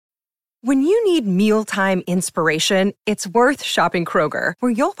When you need mealtime inspiration, it's worth shopping Kroger,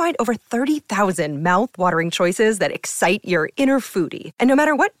 where you'll find over 30,000 mouth-watering choices that excite your inner foodie. And no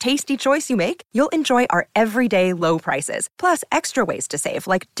matter what tasty choice you make, you'll enjoy our everyday low prices, plus extra ways to save,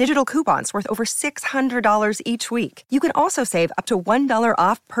 like digital coupons worth over $600 each week. You can also save up to $1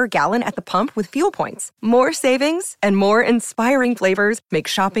 off per gallon at the pump with fuel points. More savings and more inspiring flavors make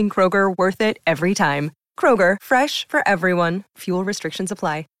shopping Kroger worth it every time. Kroger, fresh for everyone. Fuel restrictions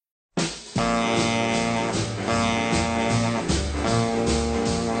apply.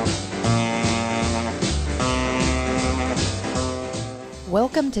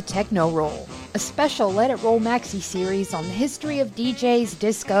 Welcome to Techno Roll, a special Let It Roll maxi series on the history of DJs,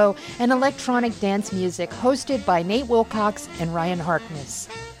 disco, and electronic dance music, hosted by Nate Wilcox and Ryan Harkness.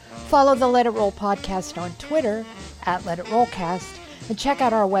 Follow the Let It Roll podcast on Twitter at Let It Rollcast, and check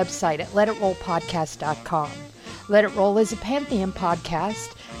out our website at letitrollpodcast.com. Let It Roll is a Pantheon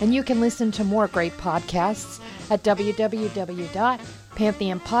podcast, and you can listen to more great podcasts at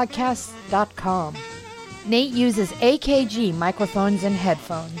www.pantheonpodcasts.com. Nate uses AKG microphones and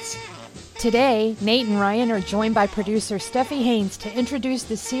headphones. Today, Nate and Ryan are joined by producer Steffi Haynes to introduce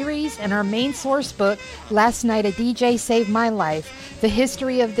the series and our main source book, Last Night a DJ Saved My Life, The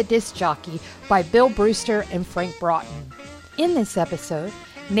History of the Disc Jockey by Bill Brewster and Frank Broughton. In this episode,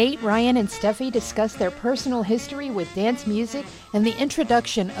 Nate, Ryan, and Steffi discuss their personal history with dance music and the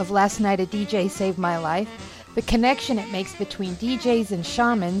introduction of Last Night a DJ Saved My Life, the connection it makes between DJs and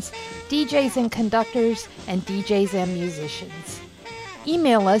shamans, DJs and conductors, and DJs and musicians.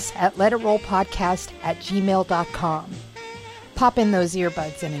 Email us at letitrollpodcast@gmail.com. Pop in those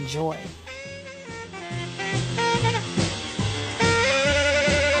earbuds and enjoy.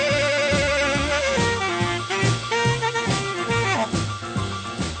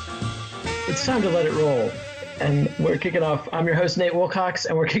 It's time to let it roll. And we're kicking off. I'm your host, Nate Wilcox,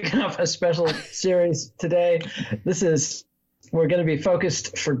 and we're kicking off a special series today. We're going to be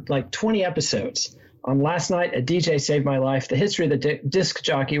focused for like 20 episodes on Last Night a DJ Saved My Life, the history of the disc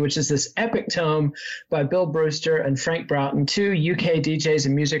jockey, which is this epic tome by Bill Brewster and Frank Broughton, two UK DJs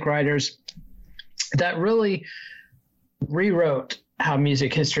and music writers that really rewrote how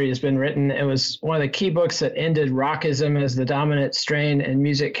music history has been written. It was one of the key books that ended rockism as the dominant strain in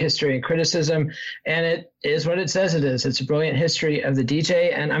music history and criticism. And it is what it says it is. It's a brilliant history of the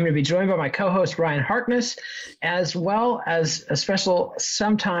DJ. And I'm going to be joined by my co-host, Ryan Harkness, as well as a special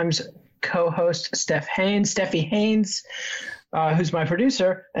sometimes co-host, Steffi Haynes, who's my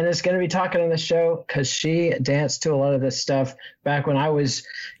producer and is going to be talking on the show because she danced to a lot of this stuff back when I was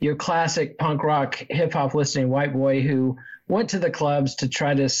your classic punk rock, hip hop listening white boy who went to the clubs to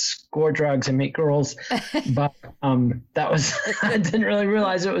try to score drugs and meet girls. But that was, I didn't really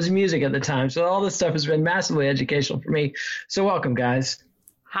realize it was music at the time. So all this stuff has been massively educational for me. So welcome, guys.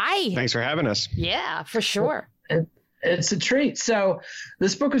 Hi. Thanks for having us. Yeah, for sure. It's a treat. So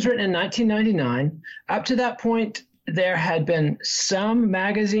this book was written in 1999. Up to that point, there had been some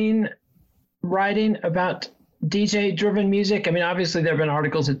magazine writing about DJ-driven music. I mean, obviously, there have been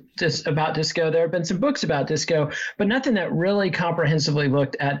articles about disco. There have been some books about disco, but nothing that really comprehensively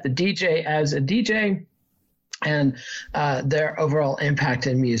looked at the DJ as a DJ and their overall impact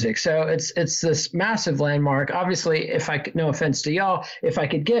in music. So it's this massive landmark. Obviously, no offense to y'all, if I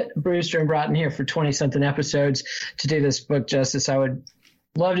could get Brewster and Broughton here for 20-something episodes to do this book justice, I would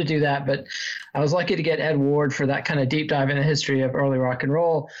love to do that. But I was lucky to get Ed Ward for that kind of deep dive in the history of early rock and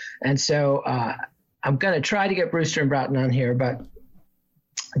roll. And so I'm going to try to get Brewster and Broughton on here, but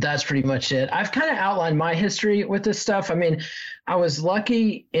that's pretty much it. I've kind of outlined my history with this stuff. I mean, I was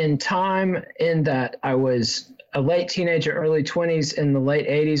lucky in time in that I was a late teenager, early 20s in the late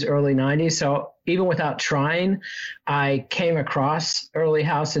 80s, early 90s. So even without trying, I came across early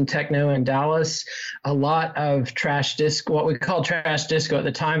house and techno in Dallas, a lot of trash disco, what we called trash disco at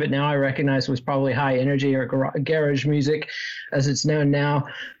the time, but now I recognize was probably high energy or garage music as it's known now.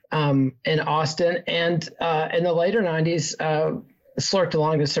 In Austin, and in the later 90s, slurked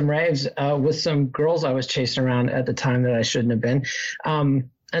along to some raves with some girls I was chasing around at the time that I shouldn't have been. And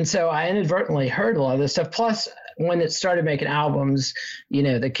so I inadvertently heard a lot of this stuff. Plus, when it started making albums,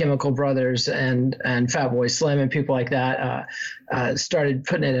 the Chemical Brothers and Fatboy Slim and people like that started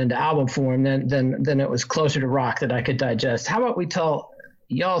putting it into album form, then it was closer to rock that I could digest. How about we tell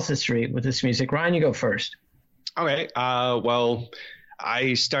y'all's history with this music? Ryan, you go first. Okay. Well,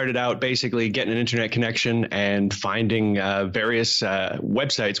 I started out basically getting an internet connection and finding various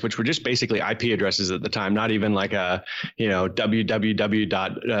websites, which were just basically IP addresses at the time, not even like a,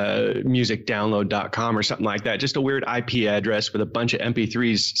 www.musicdownload.com or something like that. Just a weird IP address with a bunch of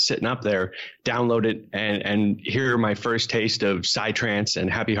MP3s sitting up there. Download it and hear my first taste of psytrance and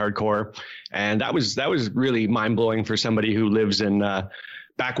happy hardcore. And that was really mind blowing for somebody who lives in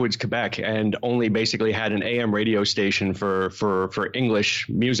backwoods Quebec and only basically had an AM radio station for English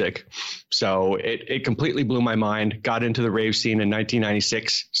music. So it completely blew my mind. Got into the rave scene in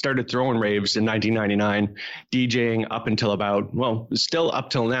 1996, started throwing raves in 1999, DJing up until still up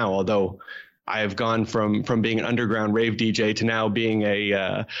till now, although I have gone from being an underground rave DJ to now being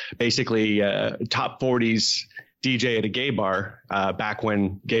a basically top 40s DJ at a gay bar, back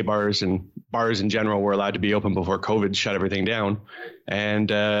when gay bars and bars in general were allowed to be open before COVID shut everything down. And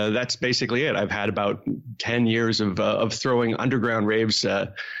that's basically it. I've had about 10 years of throwing underground raves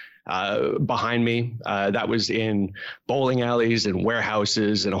behind me. That was in bowling alleys and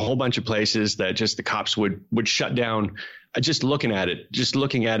warehouses and a whole bunch of places that just the cops would shut down. Just looking at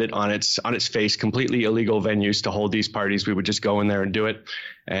it on its face, completely illegal venues to hold these parties. We would just go in there and do it.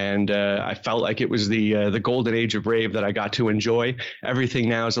 And I felt like it was the golden age of rave that I got to enjoy. Everything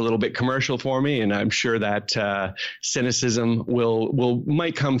now is a little bit commercial for me, and I'm sure that cynicism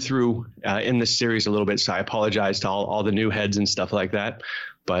might come through in this series a little bit. So I apologize to all the new heads and stuff like that.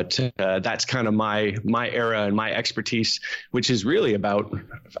 But that's kind of my era and my expertise, which is really about,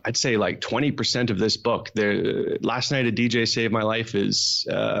 I'd say, like 20% of this book. Last Night a DJ Saved My Life is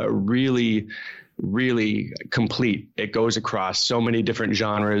really, really complete. It goes across so many different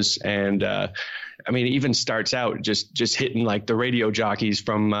genres, and even starts out just hitting like the radio jockeys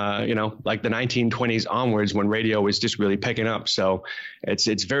from like the 1920s onwards, when radio was just really picking up. So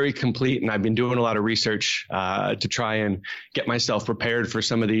it's very complete, and I've been doing a lot of research to try and get myself prepared for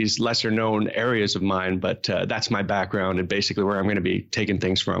some of these lesser known areas of mine. But that's my background and basically where I'm going to be taking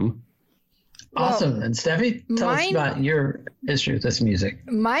things from. Awesome. And Steffi, tell us about your history with this music.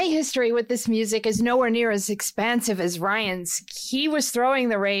 My history with this music is nowhere near as expansive as Ryan's. He was throwing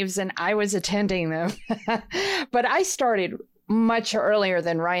the raves and I was attending them. But I started much earlier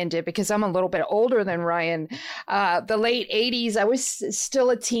than Ryan did because I'm a little bit older than Ryan. The late 80s, I was still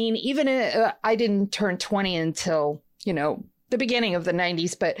a teen. Even I didn't turn 20 until, the beginning of the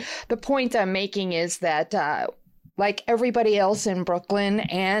 90s. But the point I'm making is that like everybody else in Brooklyn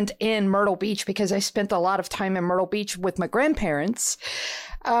and in Myrtle Beach, because I spent a lot of time in Myrtle Beach with my grandparents,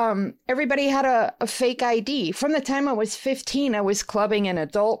 everybody had a fake ID. From the time I was 15, I was clubbing in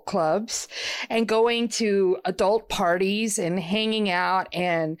adult clubs and going to adult parties and hanging out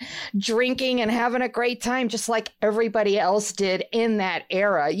and drinking and having a great time, just like everybody else did in that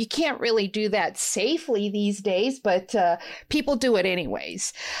era. You can't really do that safely these days, but people do it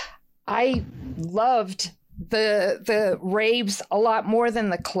anyways. I loved the raves a lot more than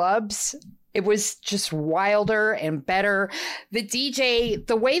the clubs. It was just wilder and better.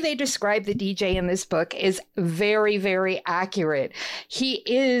 The way they describe the DJ in this book is very, very accurate. He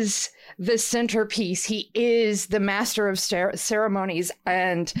is the centerpiece. He is the master of ceremonies.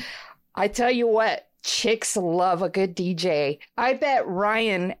 And I tell you what, chicks love a good DJ. I bet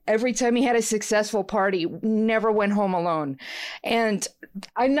Ryan, every time he had a successful party, never went home alone. And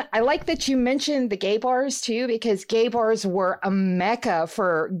I like that you mentioned the gay bars too, because gay bars were a mecca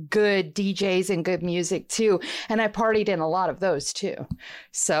for good DJs and good music too. And I partied in a lot of those too.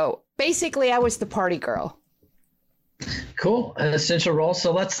 So basically I was the party girl. Cool. An essential role.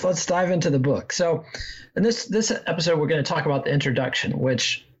 So let's dive into the book. So in this episode, we're going to talk about the introduction,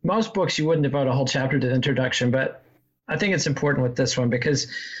 which most books you wouldn't devote a whole chapter to the introduction, but I think it's important with this one because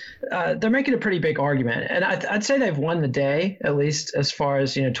they're making a pretty big argument. And I'd say they've won the day, at least as far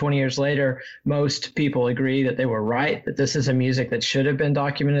as, 20 years later, most people agree that they were right, that this is a music that should have been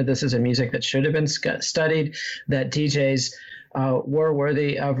documented. This is a music that should have been studied, that DJs were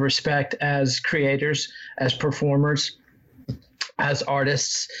worthy of respect as creators, as performers, as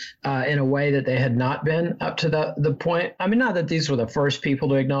artists in a way that they had not been up to the point. I mean, not that these were the first people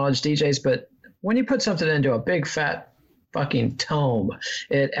to acknowledge DJs, but when you put something into a big fat fucking tome,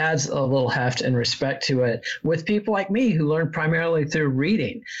 it adds a little heft and respect to it with people like me who learned primarily through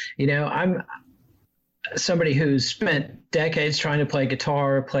reading. I'm somebody who's spent decades trying to play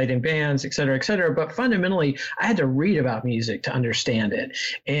guitar, played in bands, et cetera, but fundamentally I had to read about music to understand it.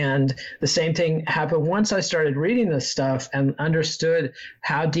 And the same thing happened once I started reading this stuff and understood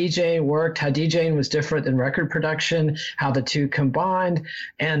how DJing worked, how DJing was different than record production, how the two combined.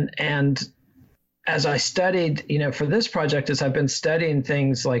 And as I studied, for this project, as I've been studying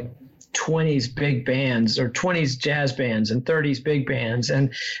things like 20s big bands or 20s jazz bands and 30s big bands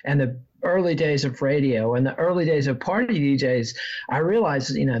and the early days of radio and the early days of party DJs, I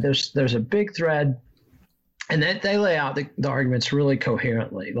realized, there's a big thread, and that they lay out the arguments really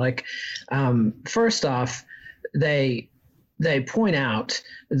coherently. Like, first off, they point out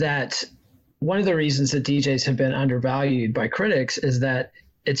that one of the reasons that DJs have been undervalued by critics is that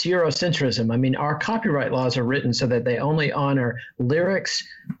it's Eurocentrism. I mean, our copyright laws are written so that they only honor lyrics,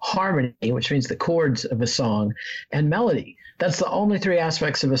 harmony, which means the chords of a song, and melody. That's the only three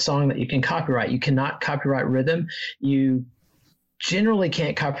aspects of a song that you can copyright. You cannot copyright rhythm. You generally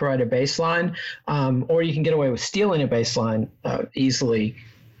can't copyright a bass line, or you can get away with stealing a bass line easily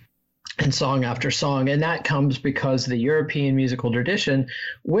in song after song. And that comes because the European musical tradition,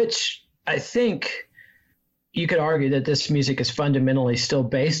 which I think you could argue that this music is fundamentally still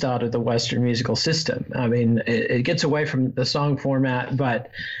based out of the Western musical system. I mean, it gets away from the song format,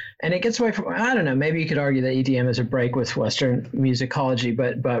 and it gets away from, I don't know, maybe you could argue that EDM is a break with Western musicology,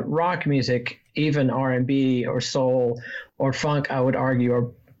 but rock music, even R&B or soul or funk, I would argue,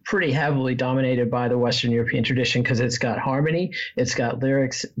 are pretty heavily dominated by the Western European tradition because it's got harmony, it's got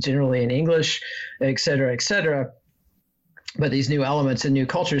lyrics generally in English, et cetera, et cetera. But these new elements and new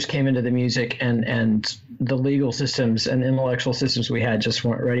cultures came into the music, and the legal systems and intellectual systems we had just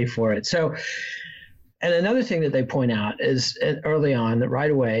weren't ready for it. So, and another thing that they point out is early on, that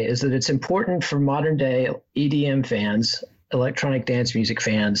right away, is that it's important for modern day EDM fans, electronic dance music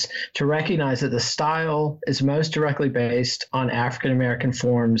fans, to recognize that the style is most directly based on African-American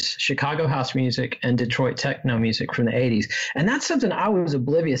forms, Chicago house music and Detroit techno music from the 80s. And that's something I was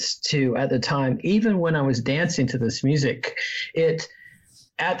oblivious to at the time, even when I was dancing to this music.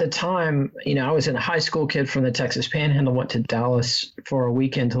 At the time, I was a high school kid from the Texas Panhandle, went to Dallas for a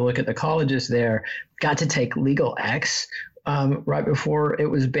weekend to look at the colleges there, got to take Legal X right before it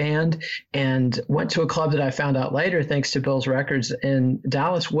was banned, and went to a club that I found out later, thanks to Bill's Records in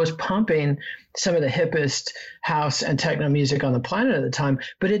Dallas, was pumping some of the hippest house and techno music on the planet at the time,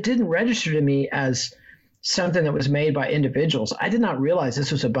 but it didn't register to me as something that was made by individuals. I did not realize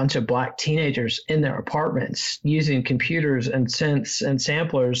this was a bunch of black teenagers in their apartments using computers and synths and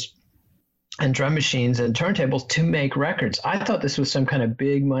samplers and drum machines and turntables to make records. I thought this was some kind of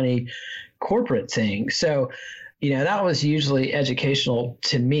big money corporate thing. So, that was usually educational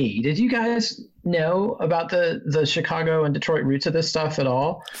to me. Did you guys know about the Chicago and Detroit roots of this stuff at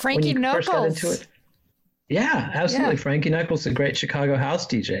all? Frankie Knuckles. First got into it? Yeah, absolutely. Yeah. Frankie Knuckles, the great Chicago house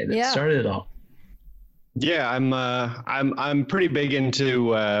DJ that started it all. Yeah, I'm pretty big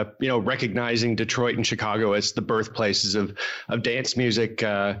into recognizing Detroit and Chicago as the birthplaces of dance music.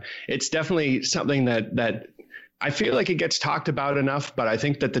 It's definitely something that I feel like it gets talked about enough, but I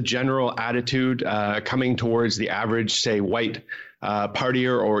think that the general attitude coming towards the average, say, white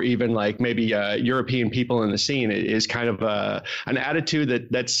partier, or even like maybe European people in the scene, is kind of an attitude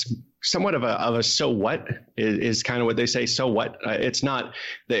that's somewhat of a so what is kind of what they say. So what? It's not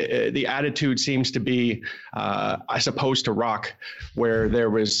the attitude seems to be, I suppose, to rock, where there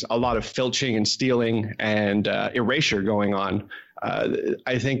was a lot of filching and stealing and erasure going on.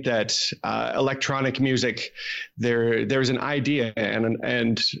 I think that electronic music, there's an idea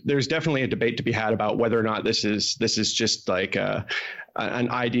and there's definitely a debate to be had about whether or not this is just like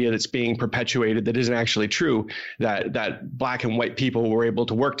an idea that's being perpetuated that isn't actually true, that black and white people were able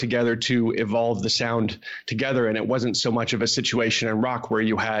to work together to evolve the sound together. And it wasn't so much of a situation in rock where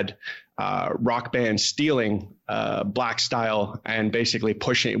you had rock bands stealing black style and basically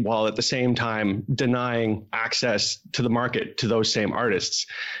pushing, while at the same time denying access to the market to those same artists.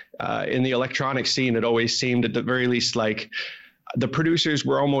 In the electronic scene, it always seemed, at the very least, like the producers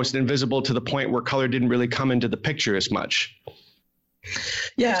were almost invisible to the point where color didn't really come into the picture as much.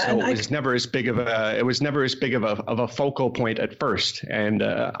 Yeah, so it was never as big of a focal point at first, and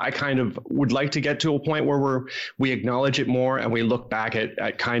I kind of would like to get to a point where we acknowledge it more and we look back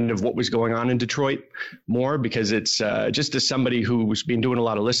at kind of what was going on in Detroit more, because it's just as somebody who's been doing a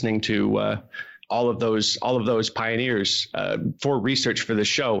lot of listening to all of those pioneers for research for the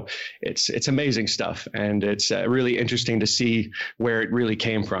show, it's amazing stuff, and it's really interesting to see where it really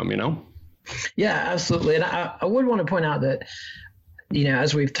came from. Yeah, absolutely, and I would want to point out that,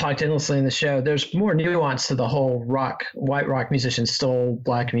 as we've talked endlessly in the show, there's more nuance to the whole white rock musicians stole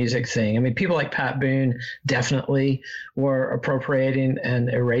black music thing. I mean, people like Pat Boone definitely were appropriating and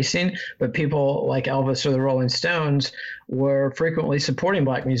erasing, but people like Elvis or the Rolling Stones were frequently supporting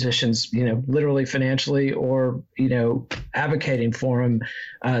black musicians, literally financially, or, advocating for them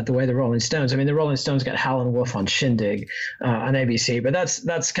the way the Rolling Stones. I mean, the Rolling Stones got Howlin' Wolf on Shindig on ABC, but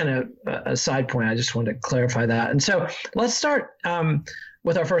that's kind of a side point. I just wanted to clarify that. And so let's start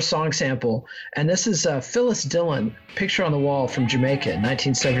with our first song sample. And this is Phyllis Dillon, Picture on the Wall from Jamaica,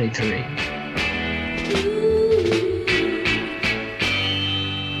 1973.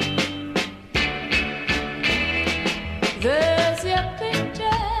 There's your picture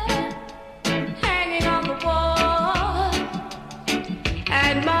hanging on the wall,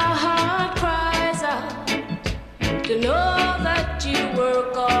 and my heart cries out to know that you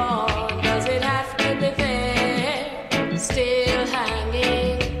were gone. Does it have to be there, still hanging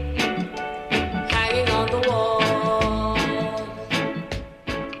on the wall?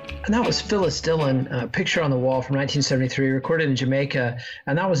 And that was Phyllis Dillon, Picture on the Wall from 1973, recorded in Jamaica.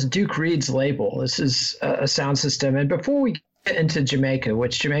 And that was Duke Reid's label. This is a sound system. And before we get into Jamaica,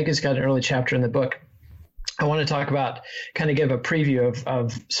 which Jamaica's got an early chapter in the book, I want to talk about, kind of give a preview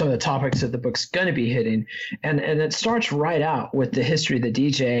of some of the topics that the book's going to be hitting. And it starts right out with the history of the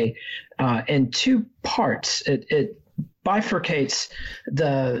DJ in two parts. It bifurcates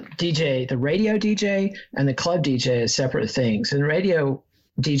the DJ, the radio DJ and the club DJ as separate things. And radio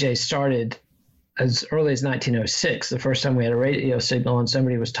DJ started as early as 1906, the first time we had a radio signal and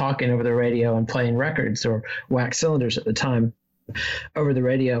somebody was talking over the radio and playing records, or wax cylinders at the time, over the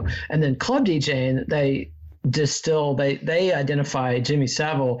radio. And then club DJing, they identify Jimmy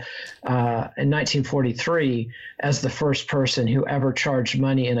Savile in 1943 as the first person who ever charged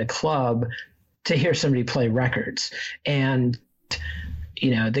money in a club to hear somebody play records. And,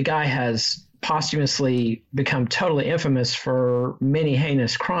 the guy has posthumously become totally infamous for many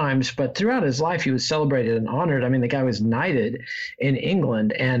heinous crimes, but throughout his life, he was celebrated and honored. I mean, the guy was knighted in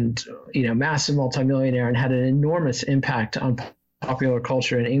England and, massive multimillionaire, and had an enormous impact on popular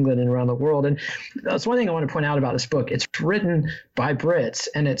culture in England and around the world. And that's one thing I want to point out about this book. It's written by Brits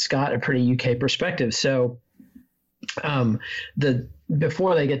and it's got a pretty UK perspective. So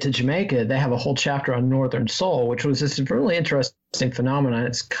before they get to Jamaica, they have a whole chapter on Northern Soul, which was this really interesting phenomenon.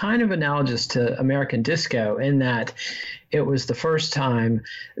 It's kind of analogous to American disco in that it was the first time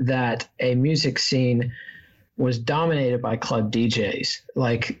that a music scene was dominated by club DJs.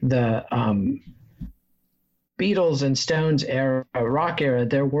 Like the Beatles and Stones era, rock era,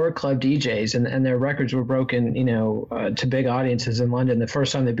 there were club DJs and their records were broken, to big audiences in London. The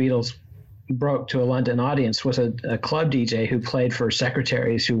first time the Beatles broke to a London audience was a club DJ who played for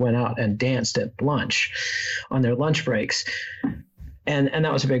secretaries who went out and danced at lunch on their lunch breaks. And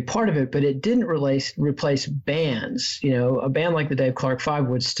that was a big part of it, but it didn't replace bands. A band like the Dave Clark Five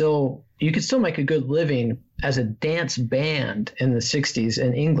you could still make a good living as a dance band in the 60s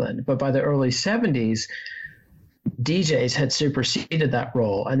in England. But by the early 70s, DJs had superseded that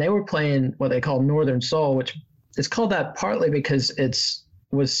role, and they were playing what they called Northern Soul, which is called that partly because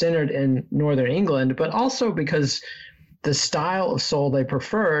was centered in Northern England, but also because the style of soul they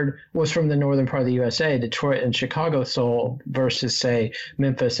preferred was from the northern part of the USA, Detroit and Chicago soul versus, say,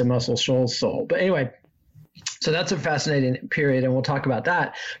 Memphis and Muscle Shoals soul. But anyway, so that's a fascinating period, and we'll talk about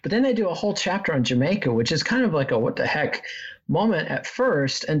that. But then they do a whole chapter on Jamaica, which is kind of like a what the heck moment at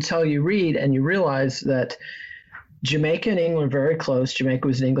first, until you read and you realize that Jamaica and England were very close. Jamaica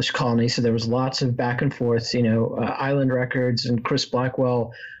was an English colony, so there was lots of back and forth. Island Records and Chris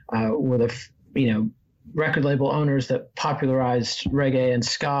Blackwell were the record label owners that popularized reggae and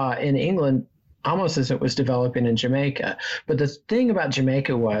ska in England, almost as it was developing in Jamaica. But the thing about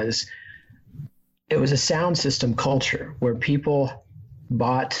Jamaica was it was a sound system culture where people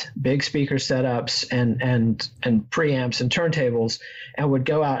bought big speaker setups and preamps and turntables and would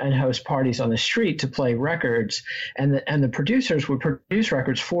go out and host parties on the street to play records, and the producers would produce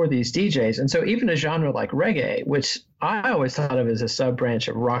records for these DJs. And so even a genre like reggae, which I always thought of as a sub branch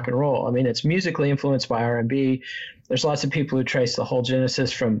of rock and roll, I mean, it's musically influenced by R&B. There's lots of people who trace the whole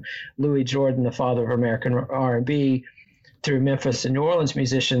genesis from Louis Jordan, the father of American R&B, through Memphis and New Orleans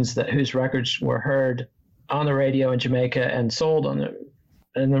musicians whose records were heard on the radio in Jamaica and sold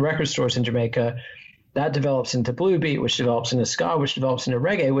in the record stores in Jamaica. That develops into blue beat, which develops into ska, which develops into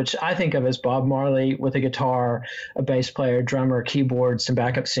reggae, which I think of as Bob Marley with a guitar, a bass player, drummer, keyboard, some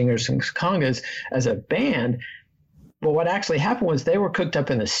backup singers, some congas as a band. But what actually happened was they were cooked up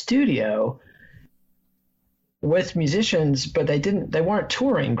in the studio with musicians, but they weren't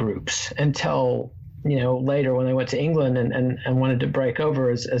touring groups until later when they went to England and wanted to break over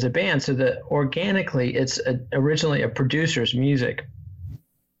as a band. So that organically it's originally a producer's music.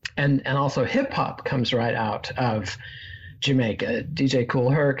 And also hip hop comes right out of Jamaica. DJ Kool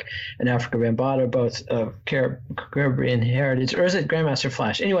Herc and Afrika Bambaataa, both of Caribbean heritage, or is it Grandmaster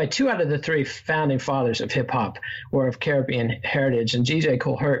Flash? Anyway, 2 out of the 3 founding fathers of hip hop were of Caribbean heritage, and DJ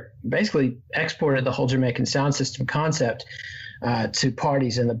Kool Herc basically exported the whole Jamaican sound system concept to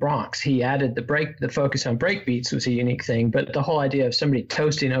parties in the Bronx. He added the focus on break beats was a unique thing, but the whole idea of somebody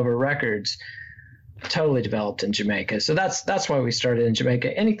toasting over records totally developed in Jamaica. So that's why we started in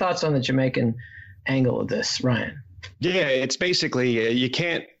Jamaica. Any thoughts on the Jamaican angle of this, Ryan? Yeah, it's basically you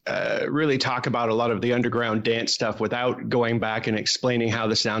can't really talk about a lot of the underground dance stuff without going back and explaining how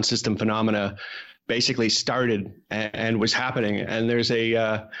the sound system phenomena basically started and was happening. And there's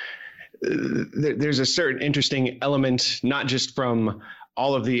a certain interesting element, not just from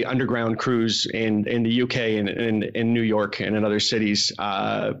all of the underground crews in the UK and in New York and in other cities,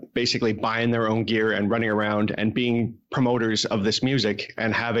 basically buying their own gear and running around and being promoters of this music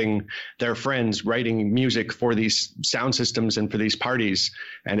and having their friends writing music for these sound systems and for these parties,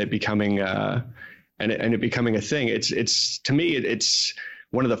 and it becoming it becoming a thing. It's to me, it's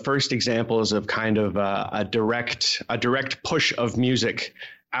one of the first examples of kind of a direct push of music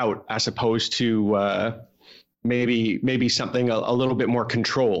out, as opposed to maybe something a little bit more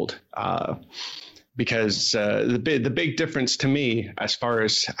controlled, because the big difference to me, as far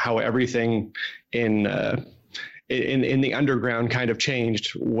as how everything in the underground kind of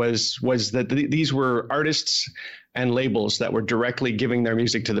changed, was that these were artists and labels that were directly giving their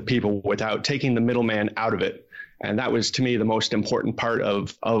music to the people without taking the middleman out of it. And that was, to me, the most important part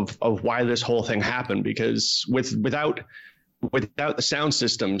of why this whole thing happened, because without the sound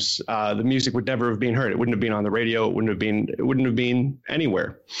systems, the music would never have been heard. It wouldn't have been on the radio. It wouldn't have been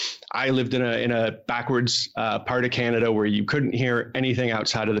anywhere. I lived in a backwards part of Canada where you couldn't hear anything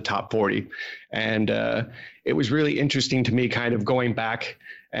outside of the top 40. And it was really interesting to me kind of going back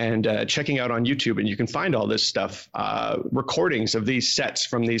and checking out on YouTube, and you can find all this stuff, recordings of these sets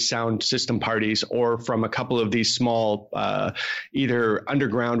from these sound system parties or from a couple of these small, either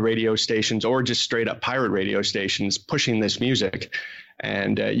underground radio stations or just straight up pirate radio stations pushing this music.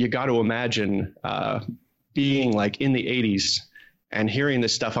 And you got to imagine being like in the 80s and hearing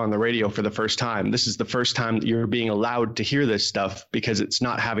this stuff on the radio for the first time. This is the first time that you're being allowed to hear this stuff because it's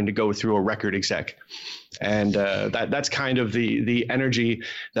not having to go through a record exec. And that's kind of the energy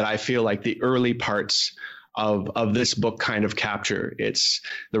that I feel like the early parts of this book kind of capture. It's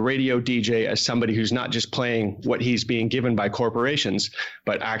the radio DJ as somebody who's not just playing what he's being given by corporations,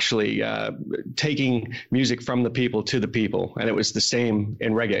 but actually taking music from the people to the people. And it was the same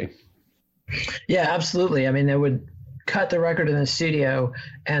in reggae. Yeah, absolutely. I mean, they would cut the record in the studio,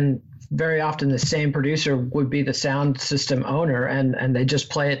 and very often the same producer would be the sound system owner, and they just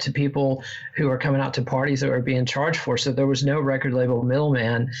play it to people who are coming out to parties that were being charged for. So there was no record label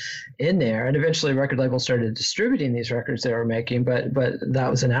middleman in there. And eventually record labels started distributing these records they were making, but that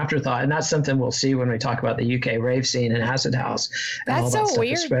was an afterthought. And that's something we'll see when we talk about the UK rave scene and acid house. That's so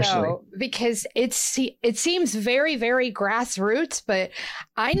weird, though, because it seems very, very grassroots, but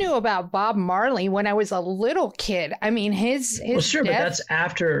I knew about Bob Marley when I was a little kid. I mean, his well, sure, death, but that's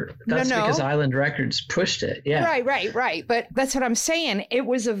after. That's because Island Records pushed it. Yeah. Right. But that's what I'm saying. It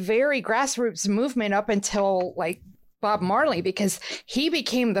was a very grassroots movement up until like Bob Marley, because he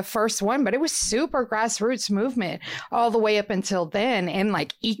became the first one, but it was super grassroots movement all the way up until then. And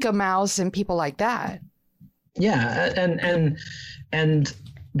like Ika Mouse and people like that. Yeah. And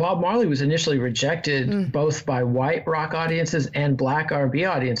Bob Marley was initially rejected both by white rock audiences and black R&B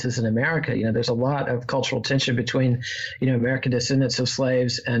audiences in America. You know, there's a lot of cultural tension between, American descendants of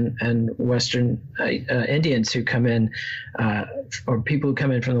slaves and Western Indians who come in, or people who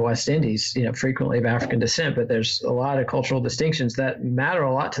come in from the West Indies, frequently of African descent. But there's a lot of cultural distinctions that matter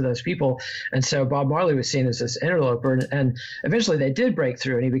a lot to those people. And so Bob Marley was seen as this interloper, and eventually they did break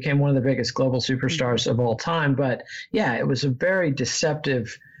through, and he became one of the biggest global superstars of all time. But yeah, it was a very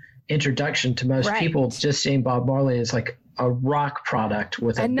deceptive introduction to most people, just seeing Bob Marley as like a rock product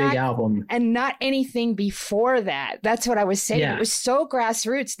with a big album. And not anything before that. That's what I was saying. Yeah. It was so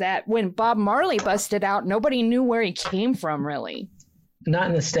grassroots that when Bob Marley busted out, nobody knew where he came from, really. Not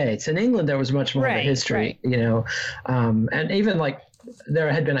in the States. In England, there was much more of a history, and even like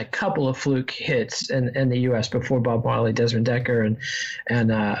there had been a couple of fluke hits in the U.S. before Bob Marley. Desmond Decker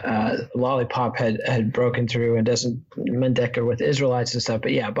and Lollipop had broken through, and Desmond Decker with Israelites and stuff.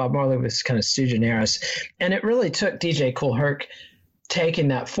 But yeah, Bob Marley was kind of sui generis. And it really took DJ Kool Herc taking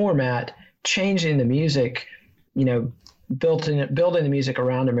that format, changing the music, building the music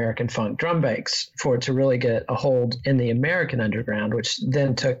around American funk drum breaks for it to really get a hold in the American underground, which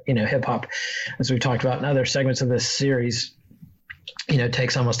then took, hip hop, as we talked about in other segments of this series,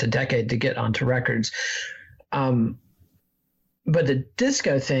 takes almost a decade to get onto records. But the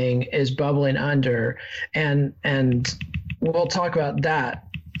disco thing is bubbling under, and we'll talk about that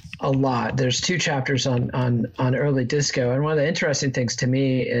a lot. There's 2 chapters on early disco, and one of the interesting things to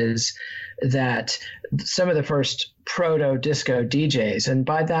me is that some of the first proto disco DJs, and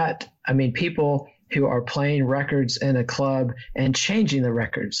by that I mean people who are playing records in a club and changing the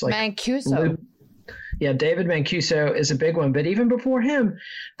records, like Mancuso. Yeah, David Mancuso is a big one. But even before him,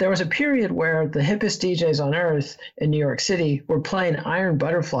 there was a period where the hippest DJs on earth in New York City were playing Iron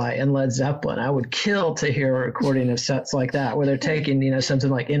Butterfly and Led Zeppelin. I would kill to hear a recording of sets like that, where they're taking, something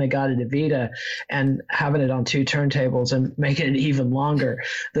like In-A-Gadda-Da-Vida and having it on 2 turntables and making it even longer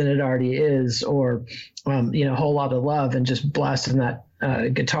than it already is, or, Whole Lot of Love and just blasting that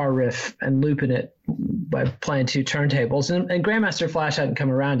guitar riff and looping it by playing 2 turntables. And Grandmaster Flash hadn't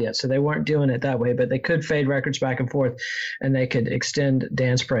come around yet, so they weren't doing it that way, but they could fade records back and forth and they could extend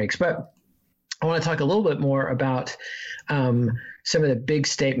dance breaks. But I want to talk a little bit more about some of the big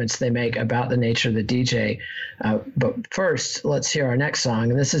statements they make about the nature of the DJ. But first, let's hear our next song.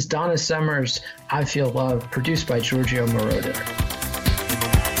 And this is Donna Summer's I Feel Love, produced by Giorgio Moroder.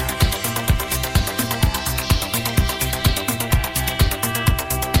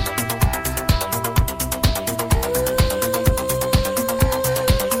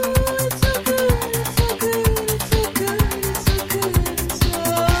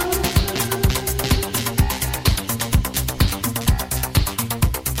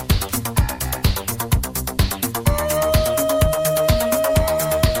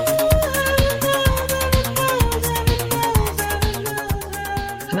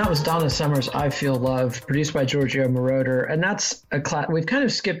 Donna Summer's I Feel Love, produced by Giorgio Moroder. And that's we've kind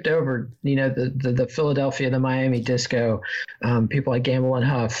of skipped over, the Philadelphia, the Miami disco, people like Gamble and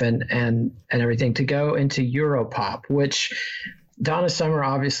Huff and everything, to go into Europop, which Donna Summer,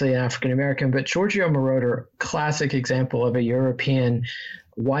 obviously African-American, but Giorgio Moroder, classic example of a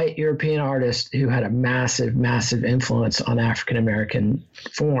white European artist who had a massive, massive influence on African-American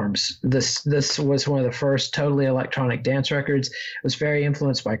forms. This was one of the first totally electronic dance records. It was very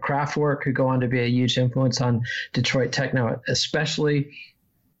influenced by Kraftwerk, who go on to be a huge influence on Detroit techno, especially.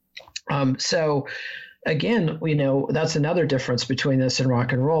 So again, that's another difference between this and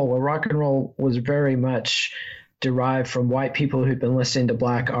rock and roll. Well, rock and roll was very much derived from white people who'd been listening to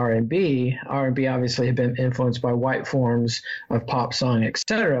black R&B. R&B obviously had been influenced by white forms of pop song,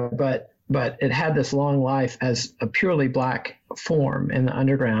 etc. But it had this long life as a purely black form in the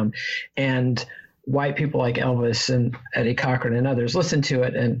underground. And white people like Elvis and Eddie Cochran and others listened to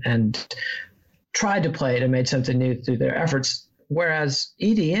it and tried to play it and made something new through their efforts. Whereas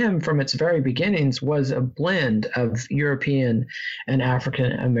EDM from its very beginnings was a blend of European and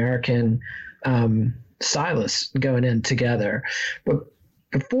African American stylists going in together. But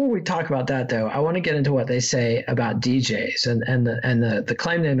before we talk about that, though, I want to get into what they say about DJs and the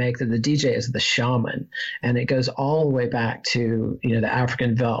claim they make that the DJ is the shaman. And it goes all the way back to, the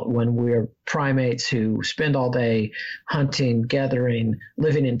African veldt, when we're primates who spend all day hunting, gathering,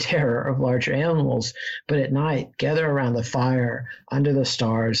 living in terror of larger animals, but at night gather around the fire under the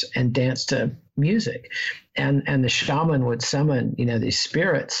stars and dance to music. And the shaman would summon, these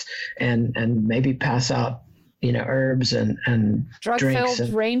spirits and maybe pass out, herbs and drinks.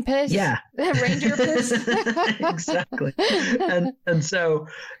 Drug-filled rain piss? Yeah. Reindeer piss? Exactly. And so,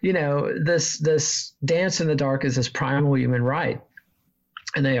 this dance in the dark is this primal human right.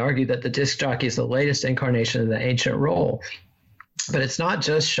 And they argue that the disc jockey is the latest incarnation of the ancient role. But it's not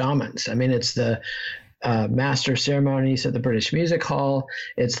just shamans. I mean, it's the master of ceremonies at the British Music Hall.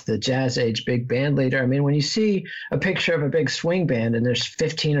 It's the Jazz Age big band leader. I mean, when you see a picture of a big swing band and there's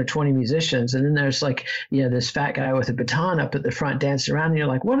 15 or 20 musicians, and then there's this fat guy with a baton up at the front dancing around, and you're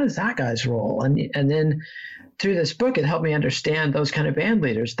like, what is that guy's role? And then through this book, it helped me understand those kind of band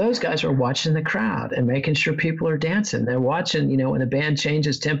leaders. Those guys are watching the crowd and making sure people are dancing. They're watching, when the band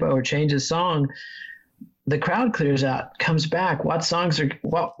changes tempo or changes song, the crowd clears out, comes back. What songs are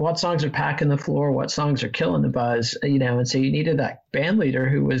packing the floor? What songs are killing the buzz? And so you needed that band leader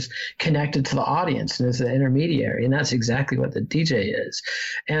who was connected to the audience and is the intermediary. And that's exactly what the DJ is.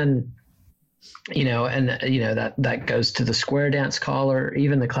 And, that goes to the square dance caller.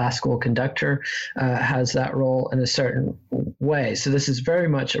 Even the classical conductor has that role in a certain way. So this is very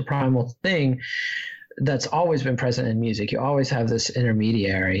much a primal thing that's always been present in music. You always have this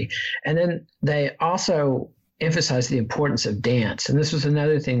intermediary. And then they also emphasize the importance of dance. And this was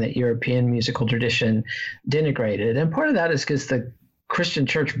another thing that European musical tradition denigrated. And part of that is because the Christian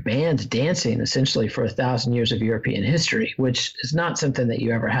church banned dancing essentially for 1,000 years of European history, which is not something that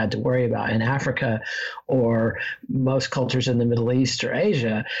you ever had to worry about in Africa or most cultures in the Middle East or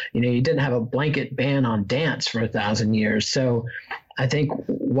Asia. You didn't have a blanket ban on dance for 1,000 years. So I think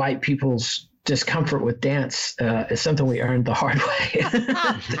white people's discomfort with dance is something we earned the hard way.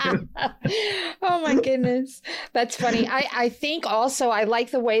 Oh my goodness. That's funny. I think also I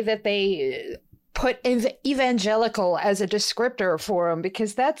like the way that they put evangelical as a descriptor for him,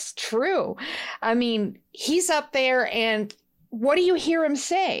 because that's true. I mean, he's up there and what do you hear him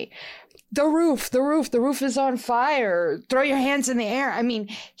say? The roof is on fire. Throw your hands in the air. I mean,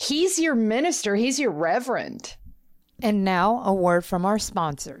 he's your minister. He's your reverend. And now a word from our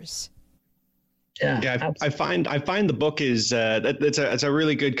sponsors. Yeah, I find the book is it's a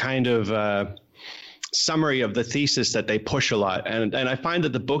really good kind of summary of the thesis that they push a lot, and I find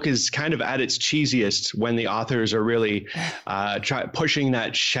that the book is kind of at its cheesiest when the authors are really pushing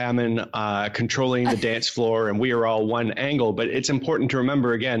that shaman controlling the dance floor and we are all one angle. But it's important to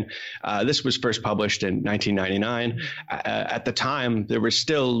remember again, this was first published in 1999. At the time, there were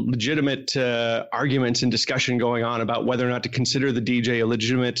still legitimate arguments and discussion going on about whether or not to consider the DJ a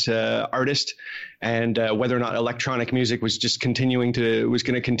legitimate artist, and whether or not electronic music was just going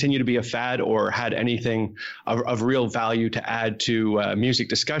to continue to be a fad or had anything of real value to add to music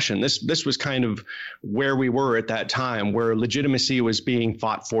discussion. This was kind of where we were at that time, where legitimacy was being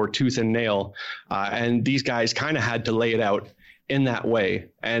fought for tooth and nail, and these guys kind of had to lay it out in that way.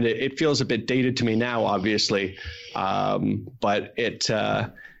 And it feels a bit dated to me now, obviously, but it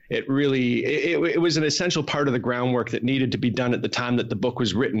was an essential part of the groundwork that needed to be done at the time that the book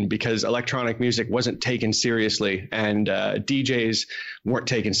was written, because electronic music wasn't taken seriously and DJs weren't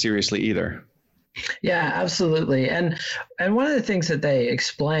taken seriously either. Yeah, absolutely. And one of the things that they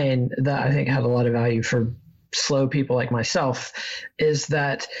explain that I think had a lot of value for slow people like myself is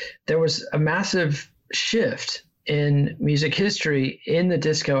that there was a massive shift in music history in the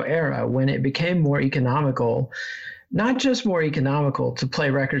disco era when it became more economical. Not just more economical to play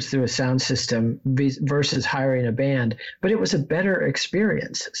records through a sound system versus hiring a band, but it was a better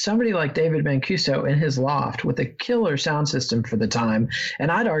experience. Somebody like David Mancuso in his loft with a killer sound system for the time,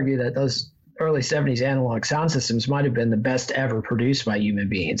 and I'd argue that those early 70s analog sound systems might have been the best ever produced by human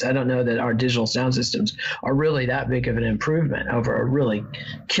beings. I don't know that our digital sound systems are really that big of an improvement over a really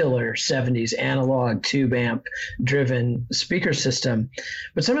killer 70s analog tube amp driven speaker system.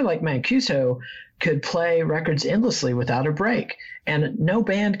 But somebody like Mancuso could play records endlessly without a break. And no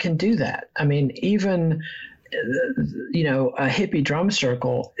band can do that. I mean, even, a hippie drum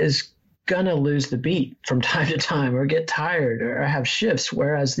circle is going to lose the beat from time to time or get tired or have shifts,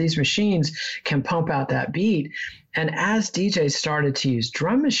 whereas these machines can pump out that beat. And as DJs started to use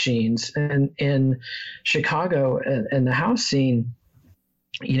drum machines in Chicago and the house scene,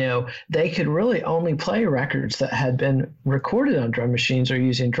 they could really only play records that had been recorded on drum machines or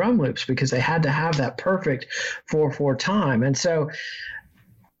using drum loops, because they had to have that perfect 4/4 time. And so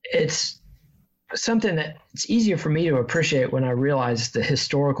it's something that it's easier for me to appreciate when I realize the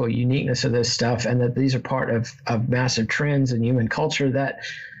historical uniqueness of this stuff, and that these are part of massive trends in human culture that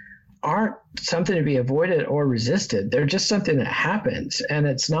aren't something to be avoided or resisted. They're just something that happens. And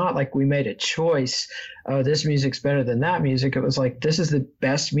it's not like we made a choice, oh, this music's better than that music. It was like, this is the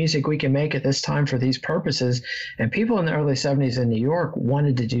best music we can make at this time for these purposes. And people in the early 70s in New York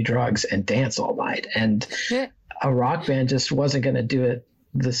wanted to do drugs and dance all night. And a rock band just wasn't going to do it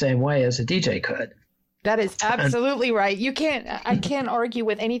the same way as a DJ could. That is absolutely right. I can't argue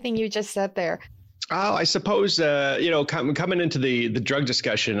with anything you just said there. Oh, I suppose, coming into the drug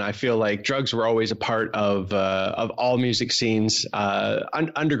discussion, I feel like drugs were always a part of all music scenes.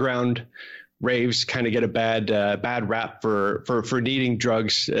 Underground raves kind of get a bad rap for needing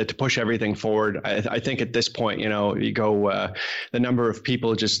drugs to push everything forward. I think at this point, you go the number of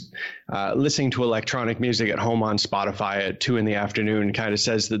people just listening to electronic music at home on Spotify at 2 p.m. kind of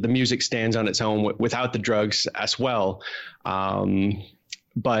says that the music stands on its own without the drugs as well.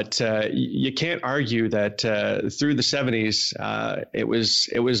 But you can't argue that through the 70s, it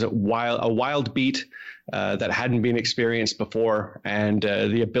was a wild beat that hadn't been experienced before, and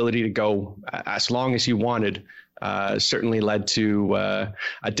the ability to go as long as you wanted certainly led to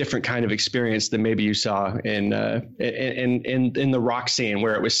a different kind of experience than maybe you saw in the rock scene,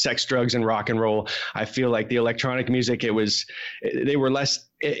 where it was sex, drugs, and rock and roll. I feel like the electronic music, they were less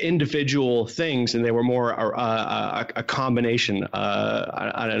individual things, and they were more a combination,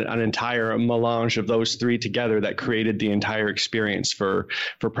 an entire melange of those three together that created the entire experience for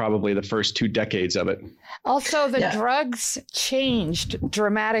probably the first 2 decades of it. Also, the drugs changed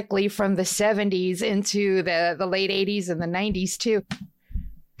dramatically from the 70s into the late 80s and the 90s too.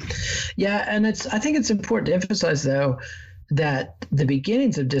 Yeah, and I think it's important to emphasize, though, that the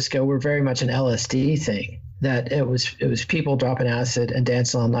beginnings of disco were very much an LSD thing. That it was people dropping acid and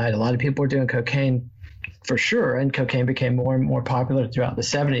dancing all night. A lot of people were doing cocaine for sure. And cocaine became more and more popular throughout the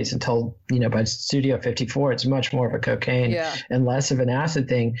 70s until, by Studio 54, it's much more of a cocaine and less of an acid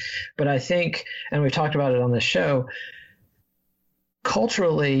thing. But I think, and we've talked about it on the show,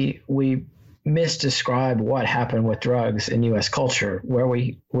 culturally, we misdescribe what happened with drugs in U.S. culture, where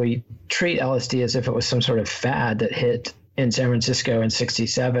we treat LSD as if it was some sort of fad that hit in San Francisco in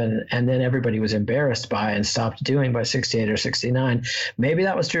 67, and then everybody was embarrassed by and stopped doing by 68 or 69. Maybe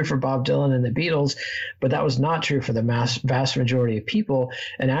that was true for Bob Dylan and the Beatles, but that was not true for the vast majority of people.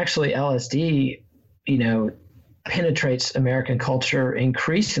 And actually LSD, penetrates American culture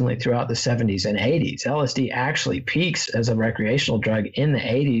increasingly throughout the 70s and 80s. LSD actually peaks as a recreational drug in the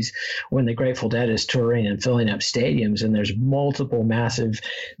 80s when the Grateful Dead is touring and filling up stadiums, and there's multiple massive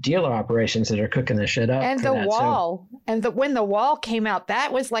dealer operations that are cooking the shit up. And the Wall, when the Wall came out,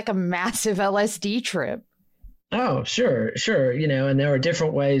 that was like a massive LSD trip. Oh, sure. And there were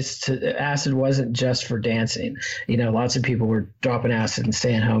different ways acid wasn't just for dancing. Lots of people were dropping acid and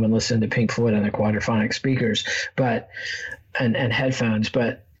staying home and listening to Pink Floyd on their quadraphonic speakers, and headphones,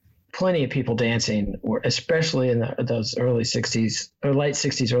 but plenty of people dancing, especially in those early 60s or late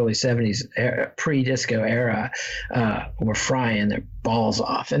 60s, early 70s, pre-disco era, were frying their balls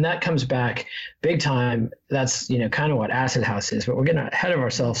off. And that comes back big time. That's, kind of what Acid House is, but we're getting ahead of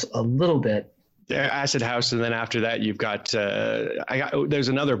ourselves a little bit. Yeah, Acid House, and then after that, you've got there's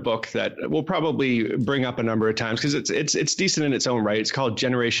another book that we'll probably bring up a number of times because it's decent in its own right. It's called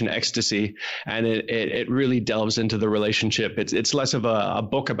Generation Ecstasy, and it really delves into the relationship. It's less of a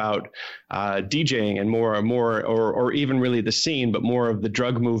book about DJing and more or even really the scene, but more of the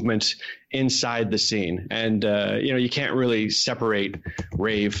drug movement inside the scene. And you can't really separate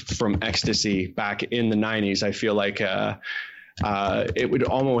rave from ecstasy back in the 90s. I feel like it would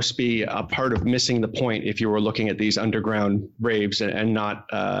almost be a part of missing the point if you were looking at these underground raves and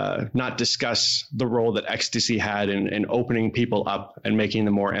not discuss the role that ecstasy had in opening people up and making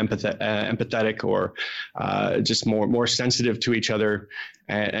them more empathetic or just more sensitive to each other,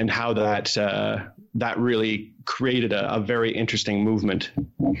 and how that really created a very interesting movement.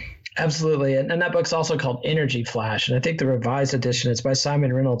 Absolutely. And that book's also called Energy Flash. And I think the revised edition, it's by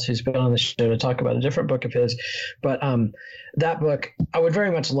Simon Reynolds, who's been on the show to talk about a different book of his. But that book, I would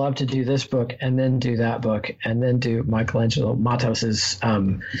very much love to do this book and then do that book and then do Michelangelo Matos's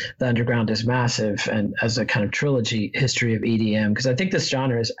The Underground is Massive, and as a kind of trilogy history of EDM, because I think this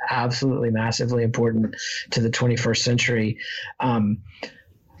genre is absolutely massively important to the 21st century.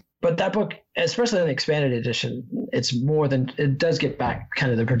 But that book, especially in the expanded edition, it does get back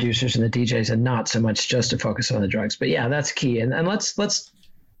kind of the producers and the DJs and not so much just to focus on the drugs. But yeah, that's key. And let's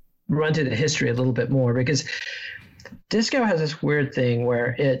run through the history a little bit more, because disco has this weird thing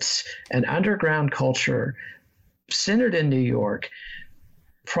where it's an underground culture centered in New York,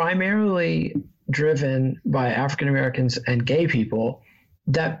 primarily driven by African Americans and gay people,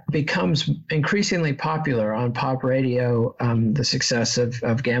 that becomes increasingly popular on pop radio. The success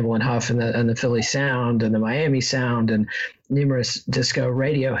of Gamble and Huff and the Philly sound and the Miami sound and numerous disco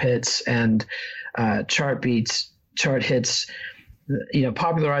radio hits and chart hits,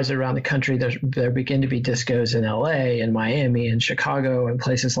 popularized around the country. There begin to be discos in LA and Miami and Chicago and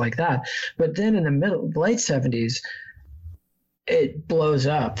places like that. But then in the late 70s, it blows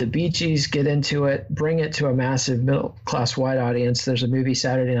up. The Bee Gees get into it, bring it to a massive middle-class white audience. There's a movie,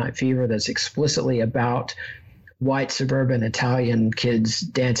 Saturday Night Fever, that's explicitly about white suburban Italian kids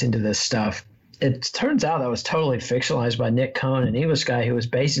dancing to this stuff. It turns out that was totally fictionalized by Nick Cohn, an English guy who was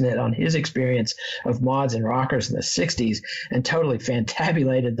basing it on his experience of mods and rockers in the 60s, and totally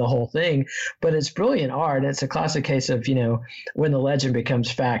fantabulated the whole thing. But it's brilliant art. It's a classic case of, when the legend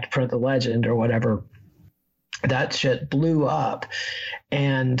becomes fact, print the legend or whatever. That shit blew up,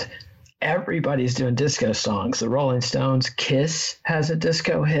 and everybody's doing disco songs. The Rolling Stones, Kiss has a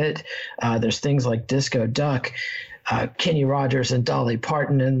disco hit. There's things like Disco Duck, Kenny Rogers and Dolly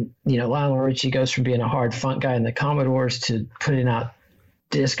Parton, and Lionel Richie goes from being a hard funk guy in the Commodores to putting out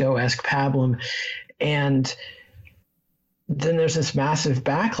disco-esque pablum. And then there's this massive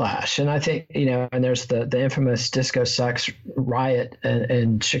backlash. And I think, and there's the infamous Disco Sucks riot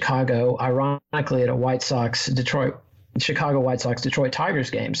in Chicago, ironically at a Chicago White Sox Detroit Tigers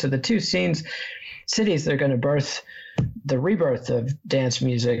game. So the two cities that are going to birth the rebirth of dance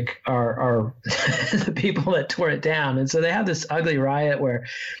music are the people that tore it down. And so they have this ugly riot where,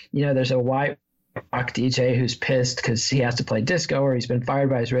 there's a white rock DJ who's pissed because he has to play disco, or he's been fired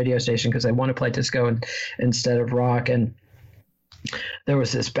by his radio station because they want to play disco instead of rock. And there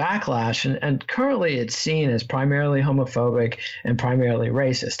was this backlash, and currently it's seen as primarily homophobic and primarily